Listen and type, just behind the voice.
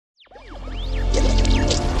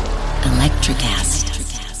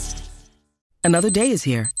NutraCast. Another day is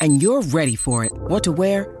here, and you're ready for it. What to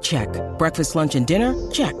wear? Check. Breakfast, lunch, and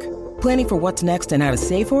dinner? Check. Planning for what's next and how to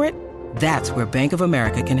save for it? That's where Bank of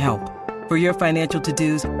America can help. For your financial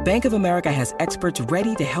to-dos, Bank of America has experts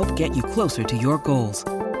ready to help get you closer to your goals.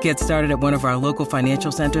 Get started at one of our local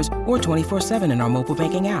financial centers or 24/7 in our mobile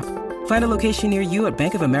banking app. Find a location near you at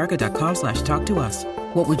bankofamerica.com/talktous.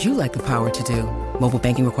 What would you like the power to do? Mobile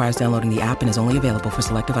banking requires downloading the app and is only available for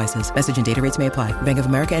select devices. Message and data rates may apply. Bank of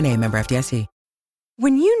America NA, member FDIC.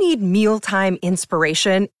 When you need mealtime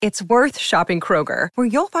inspiration, it's worth shopping Kroger, where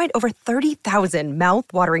you'll find over 30,000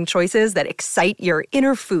 mouth-watering choices that excite your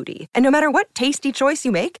inner foodie. And no matter what tasty choice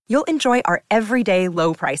you make, you'll enjoy our everyday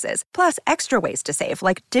low prices, plus extra ways to save,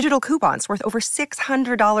 like digital coupons worth over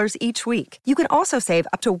 $600 each week. You can also save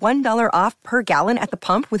up to $1 off per gallon at the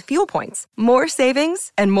pump with fuel points. More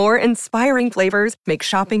savings and more inspiring flavors make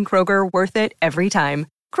shopping Kroger worth it every time.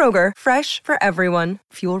 Kroger, fresh for everyone.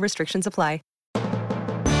 Fuel restrictions apply.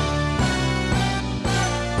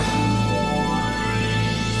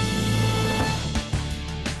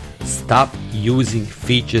 Stop using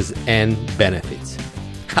features and benefits.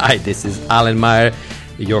 Hi, this is Alan Meyer,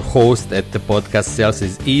 your host at the podcast Sales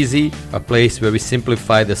is Easy, a place where we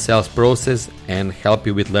simplify the sales process and help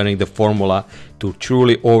you with learning the formula to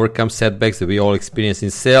truly overcome setbacks that we all experience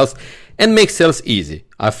in sales and make sales easy.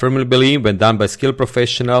 I firmly believe when done by skilled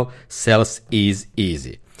professional, sales is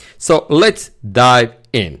easy. So let's dive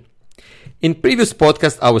in. In previous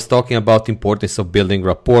podcast, I was talking about the importance of building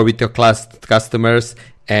rapport with your customers,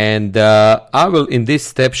 and I will in this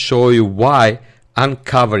step show you why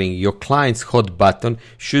uncovering your client's hot button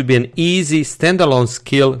should be an easy standalone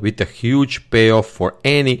skill with a huge payoff for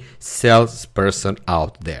any salesperson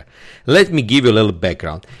out there. Let me give you a little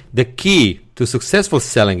background. The key to successful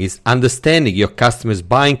selling is understanding your customers'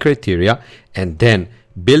 buying criteria and then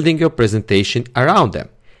building your presentation around them.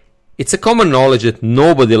 It's a common knowledge that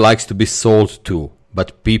nobody likes to be sold to,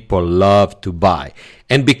 but people love to buy.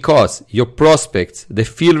 And because your prospects, they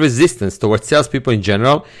feel resistance towards salespeople in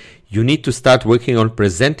general, you need to start working on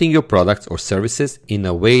presenting your products or services in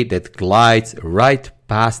a way that glides right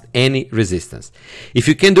past any resistance. If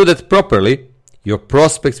you can do that properly, your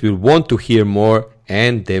prospects will want to hear more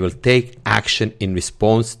and they will take action in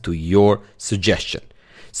response to your suggestion.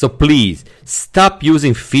 So please, stop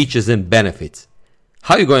using features and benefits.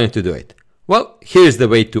 How are you going to do it? Well, here's the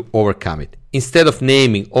way to overcome it. Instead of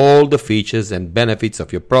naming all the features and benefits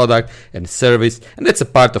of your product and service, and that's a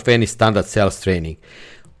part of any standard sales training,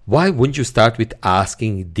 why wouldn't you start with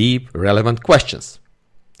asking deep, relevant questions?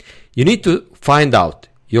 You need to find out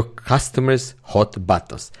your customers' hot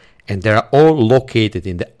buttons, and they are all located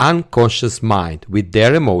in the unconscious mind with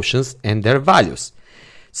their emotions and their values.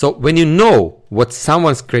 So when you know what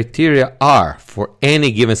someone's criteria are for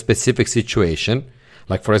any given specific situation,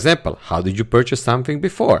 like for example, how did you purchase something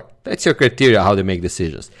before? That's your criteria, how they make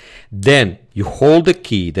decisions. Then you hold the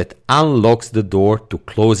key that unlocks the door to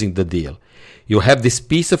closing the deal. You have this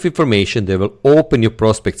piece of information that will open your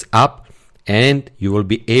prospects up and you will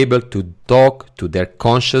be able to talk to their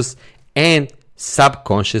conscious and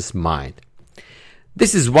subconscious mind.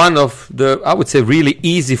 This is one of the, I would say, really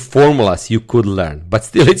easy formulas you could learn, but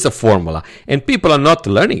still it's a formula and people are not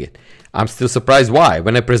learning it. I'm still surprised why.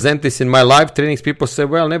 When I present this in my live trainings, people say,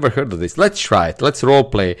 well, never heard of this. Let's try it. Let's role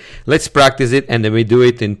play. Let's practice it. And then we do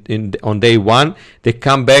it on day one. They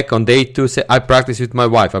come back on day two, say, I practice with my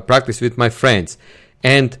wife. I practice with my friends.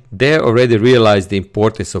 And they already realize the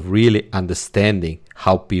importance of really understanding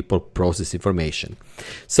how people process information.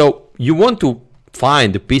 So you want to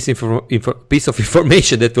find a piece of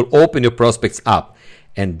information that will open your prospects up.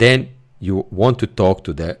 And then you want to talk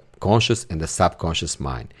to the conscious and the subconscious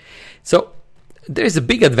mind. So there is a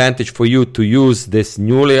big advantage for you to use this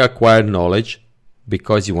newly acquired knowledge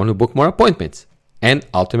because you want to book more appointments and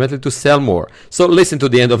ultimately to sell more. So listen to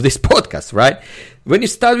the end of this podcast, right? When you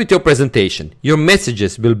start with your presentation, your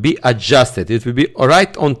messages will be adjusted. It will be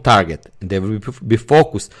right on target and they will be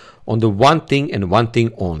focused on the one thing and one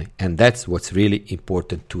thing only. And that's what's really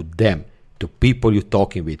important to them, to people you're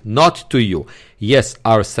talking with, not to you. Yes,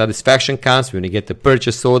 our satisfaction comes when we get the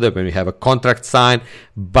purchase order, when we have a contract signed,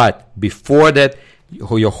 but before that,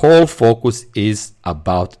 your whole focus is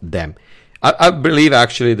about them. I believe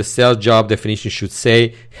actually the sales job definition should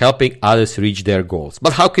say helping others reach their goals.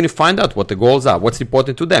 But how can you find out what the goals are? What's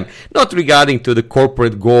important to them? Not regarding to the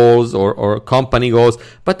corporate goals or company goals,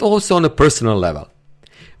 but also on a personal level.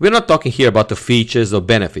 We're not talking here about the features or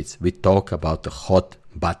benefits. We talk about the hot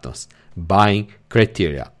buttons, buying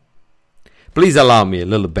criteria. Please allow me a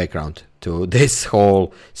little background to this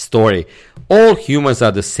whole story. All humans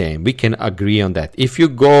are the same. We can agree on that. If you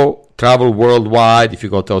go travel worldwide, if you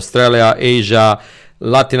go to Australia, Asia,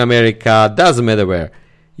 Latin America, doesn't matter where,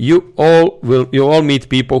 you all meet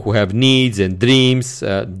people who have needs and dreams,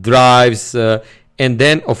 drives, and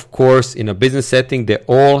then, of course, in a business setting, they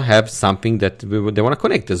all have something that they want to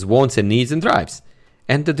connect. There's wants and needs and drives,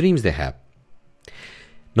 and the dreams they have.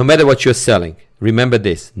 No matter what you're selling, remember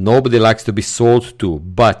this: nobody likes to be sold to,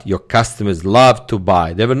 but your customers love to buy.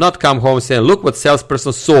 They will not come home and say, "Look what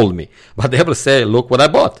salesperson sold me," but they will say, "Look what I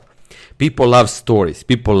bought." People love stories.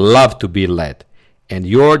 People love to be led. And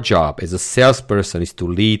your job as a salesperson is to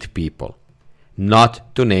lead people,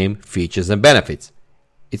 not to name features and benefits.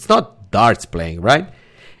 It's not darts playing, right?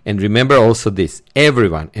 And remember also this: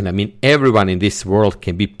 everyone, and I mean everyone in this world,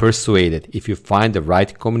 can be persuaded if you find the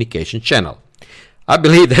right communication channel. I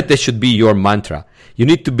believe that should be your mantra. You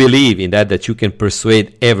need to believe in that you can persuade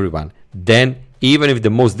everyone. Then, even if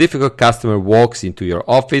the most difficult customer walks into your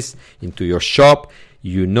office, into your shop,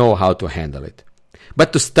 you know how to handle it.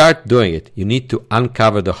 But to start doing it, you need to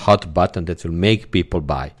uncover the hot button that will make people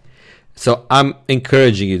buy. So I'm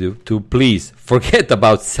encouraging you to please forget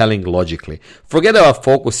about selling logically. Forget about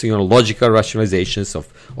focusing on logical rationalizations of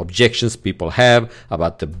objections people have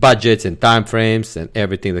about the budgets and time frames and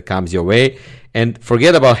everything that comes your way. And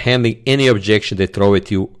forget about handling any objection they throw at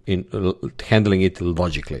you in handling it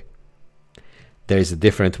logically. There is a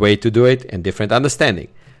different way to do it and different understanding.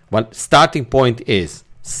 One starting point is: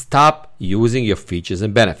 stop using your features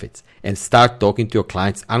and benefits and start talking to your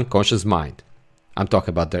client's unconscious mind. I'm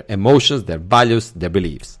talking about their emotions, their values, their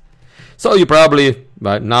beliefs. So you probably,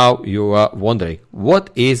 right now, you are wondering, what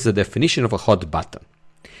is the definition of a hot button?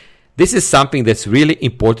 This is something that's really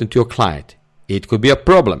important to your client. It could be a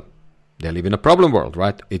problem. They live in a problem world,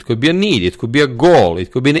 right? It could be a need. It could be a goal.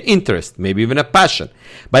 It could be an interest, maybe even a passion.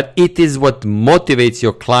 But it is what motivates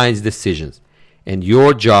your client's decisions. And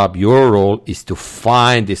your job, your role is to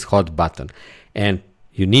find this hot button. And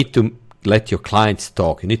you need to let your clients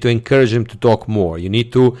talk. You need to encourage them to talk more. You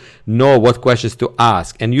need to know what questions to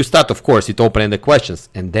ask. And you start, of course, with open-ended questions.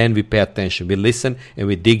 And then we pay attention. We listen and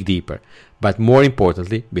we dig deeper. But more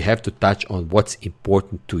importantly, we have to touch on what's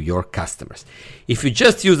important to your customers. If you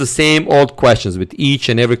just use the same old questions with each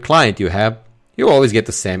and every client you have, you always get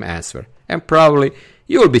the same answer. And probably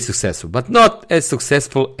you will be successful, but not as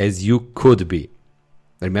successful as you could be.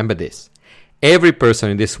 Remember this: every person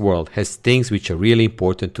in this world has things which are really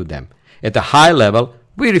important to them. At a high level,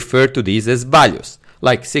 we refer to these as values,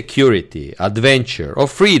 like security, adventure, or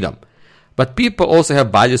freedom. But people also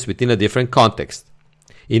have values within a different context.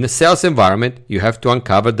 In a sales environment, you have to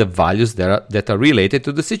uncover the values that are related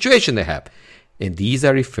to the situation they have. And these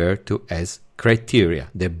are referred to as criteria,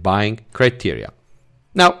 the buying criteria.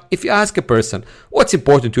 Now, if you ask a person, what's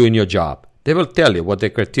important to you in your job? They will tell you what their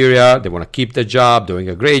criteria are. They want to keep their job, doing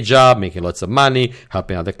a great job, making lots of money,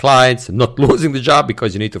 helping other clients, not losing the job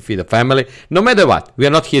because you need to feed a family. No matter what, we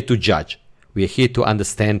are not here to judge. We are here to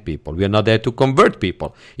understand people. We are not there to convert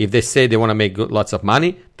people. If they say they want to make lots of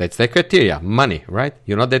money, that's their criteria, money, right?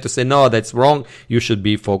 You're not there to say, no, that's wrong. You should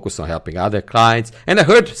be focused on helping other clients. And I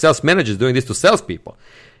heard sales managers doing this to salespeople.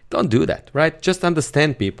 Don't do that, right? Just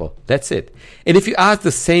understand people. That's it. And if you ask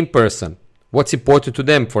the same person what's important to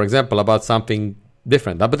them, for example, about something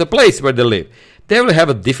different, about the place where they live, they will have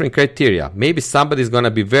a different criteria. Maybe somebody is going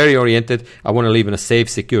to be very oriented. I want to live in a safe,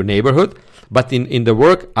 secure neighborhood. But in the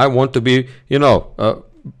work, I want to be,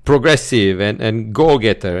 progressive and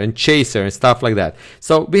goal-getter and chaser and stuff like that.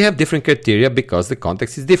 So we have different criteria because the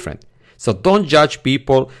context is different. So don't judge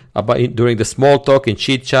people during the small talk and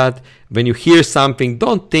chit-chat. When you hear something,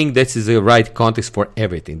 don't think this is the right context for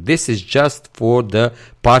everything. This is just for the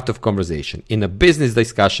part of conversation. In a business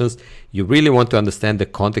discussions, you really want to understand the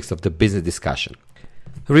context of the business discussion.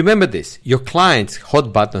 Remember this: your clients'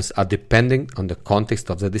 hot buttons are depending on the context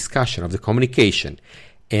of the discussion, of the communication.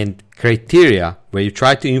 And criteria, where you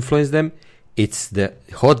try to influence them, it's the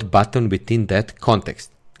hot button within that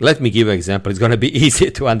context. Let me give you an example. It's going to be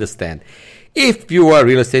easier to understand. If you are a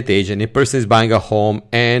real estate agent, a person is buying a home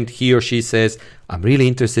and he or she says, I'm really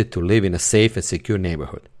interested to live in a safe and secure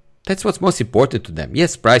neighborhood. That's what's most important to them.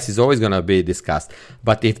 Yes, price is always going to be discussed.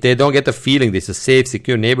 But if they don't get the feeling this is a safe,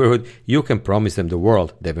 secure neighborhood, you can promise them the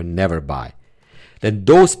world. They will never buy. Then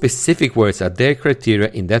those specific words are their criteria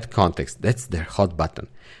in that context. That's their hot button.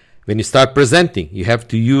 When you start presenting, you have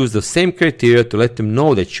to use the same criteria to let them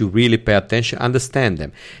know that you really pay attention, understand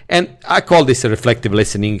them. And I call this a reflective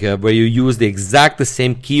listening, where you use the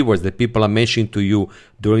same keywords that people are mentioning to you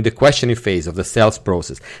during the questioning phase of the sales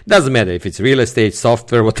process. Doesn't matter if it's real estate,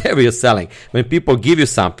 software, whatever you're selling. When people give you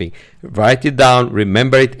something, write it down,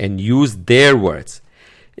 remember it, and use their words.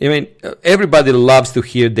 I mean, everybody loves to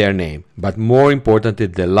hear their name, but more importantly,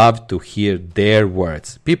 they love to hear their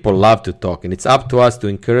words. People love to talk, and it's up to us to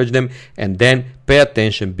encourage them and then pay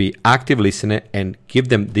attention, be active listener, and give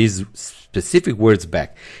them these specific words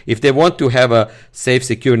back. If they want to have a safe,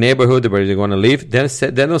 secure neighborhood where they're going to live, then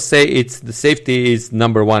they don't say it's the safety is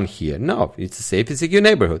number one here. No, it's a safe and secure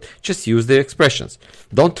neighborhood. Just use the expressions.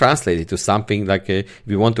 Don't translate it to something like if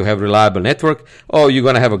you want to have reliable network, oh, you're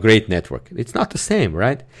going to have a great network. It's not the same,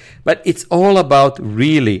 right? But it's all about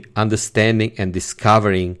really understanding and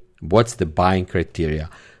discovering what's the buying criteria,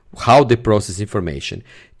 how they process information.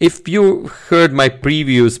 If you heard my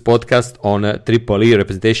previous podcast on a EEE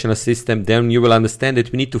representational system, then you will understand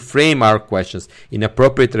that we need to frame our questions in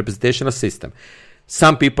appropriate representational system.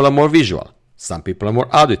 Some people are more visual, some people are more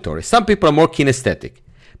auditory, some people are more kinesthetic,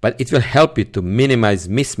 but it will help you to minimize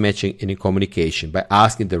mismatching in communication by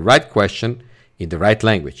asking the right question in the right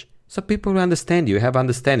language. So people will understand you, have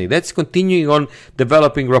understanding. That's continuing on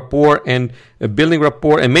developing rapport and building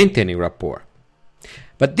rapport and maintaining rapport.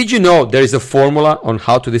 But did you know there is a formula on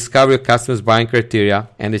how to discover your customers' buying criteria?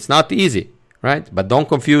 And it's not easy, right? But don't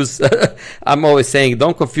confuse, I'm always saying,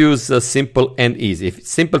 don't confuse simple and easy. If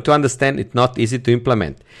it's simple to understand, it's not easy to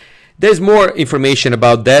implement. There's more information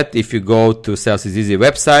about that if you go to Sales is Easy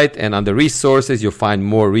website, and under resources, you'll find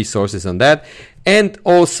more resources on that. And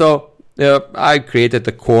also, I created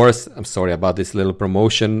a course. I'm sorry about this little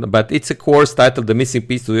promotion, but it's a course titled The Missing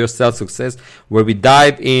Piece to Your Sales Success, where we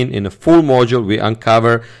dive in a full module. We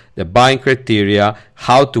uncover the buying criteria,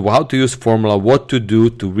 how to use formula, what to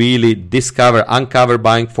do to really uncover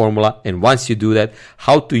buying formula, and once you do that,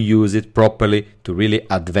 how to use it properly to really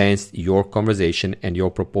advance your conversation and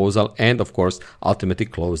your proposal, and of course, ultimately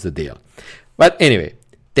close the deal. But anyway,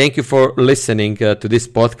 thank you for listening to this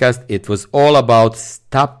podcast. It was all about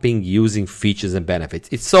stopping using features and benefits.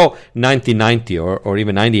 It's so 1990 or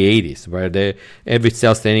even 1980s, where every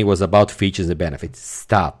sales training was about features and benefits.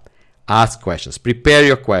 Stop. Ask questions. Prepare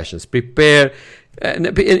your questions. Prepare,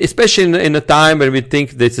 especially in a time when we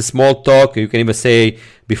think that it's a small talk. You can even say,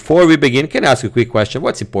 before we begin, can I ask you a quick question?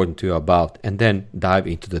 What's important to you about? And then dive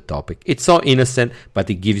into the topic. It's so innocent, but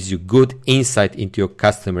it gives you good insight into your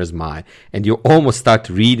customer's mind. And you almost start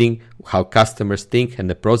reading how customers think and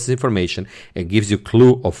the process information. It gives you a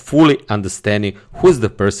clue of fully understanding who's the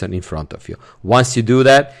person in front of you. Once you do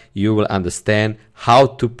that, you will understand how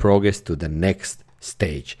to progress to the next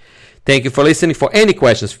stage. Thank you for listening. For any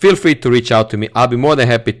questions, feel free to reach out to me. I'll be more than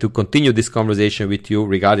happy to continue this conversation with you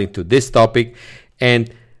regarding to this topic.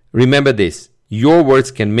 And remember this, your words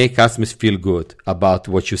can make customers feel good about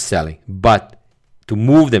what you're selling, but to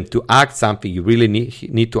move them to act something, you really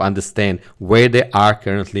need to understand where they are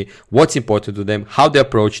currently, what's important to them, how they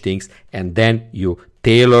approach things, and then you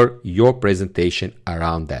tailor your presentation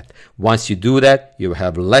around that. Once you do that, you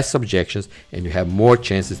have less objections and you have more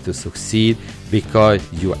chances to succeed, because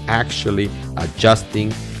you're actually adjusting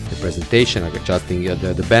the presentation, adjusting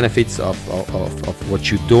the benefits of what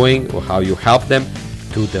you're doing or how you help them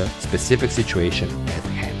to the specific situation at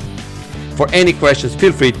hand. For any questions,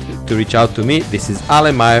 feel free to reach out to me. This is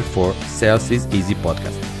Alan Meyer for Sales is Easy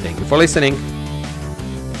podcast. Thank you for listening.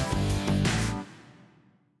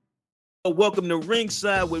 Welcome to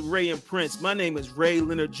Ringside with Ray and Prince. My name is Ray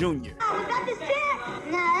Leonard Jr. Oh, is that the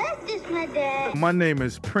shit? No, that's just my dad. My name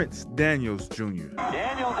is Prince Daniels Jr.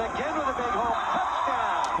 Daniels again with a big home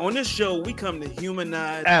touchdown. On this show, we come to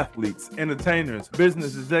humanize Athletes, entertainers,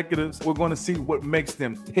 business executives. We're going to see what makes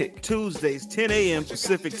them tick. Tuesdays, 10 a.m.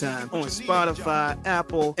 Pacific time on Spotify,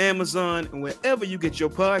 Apple, Amazon, and wherever you get your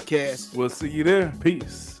podcasts. We'll see you there.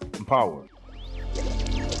 Peace and power.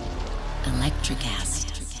 Electric acid.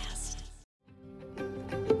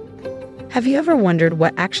 Have you ever wondered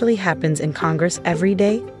what actually happens in Congress every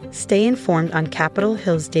day? Stay informed on Capitol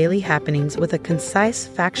Hill's daily happenings with a concise,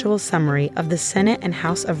 factual summary of the Senate and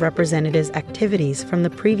House of Representatives' activities from the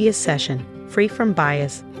previous session, free from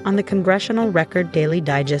bias, on the Congressional Record Daily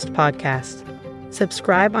Digest podcast.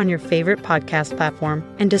 Subscribe on your favorite podcast platform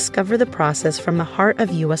and discover the process from the heart of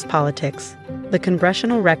U.S. politics. The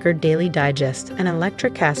Congressional Record Daily Digest, an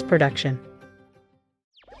Electric Cast production.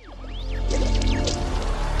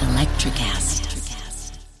 Electric acid.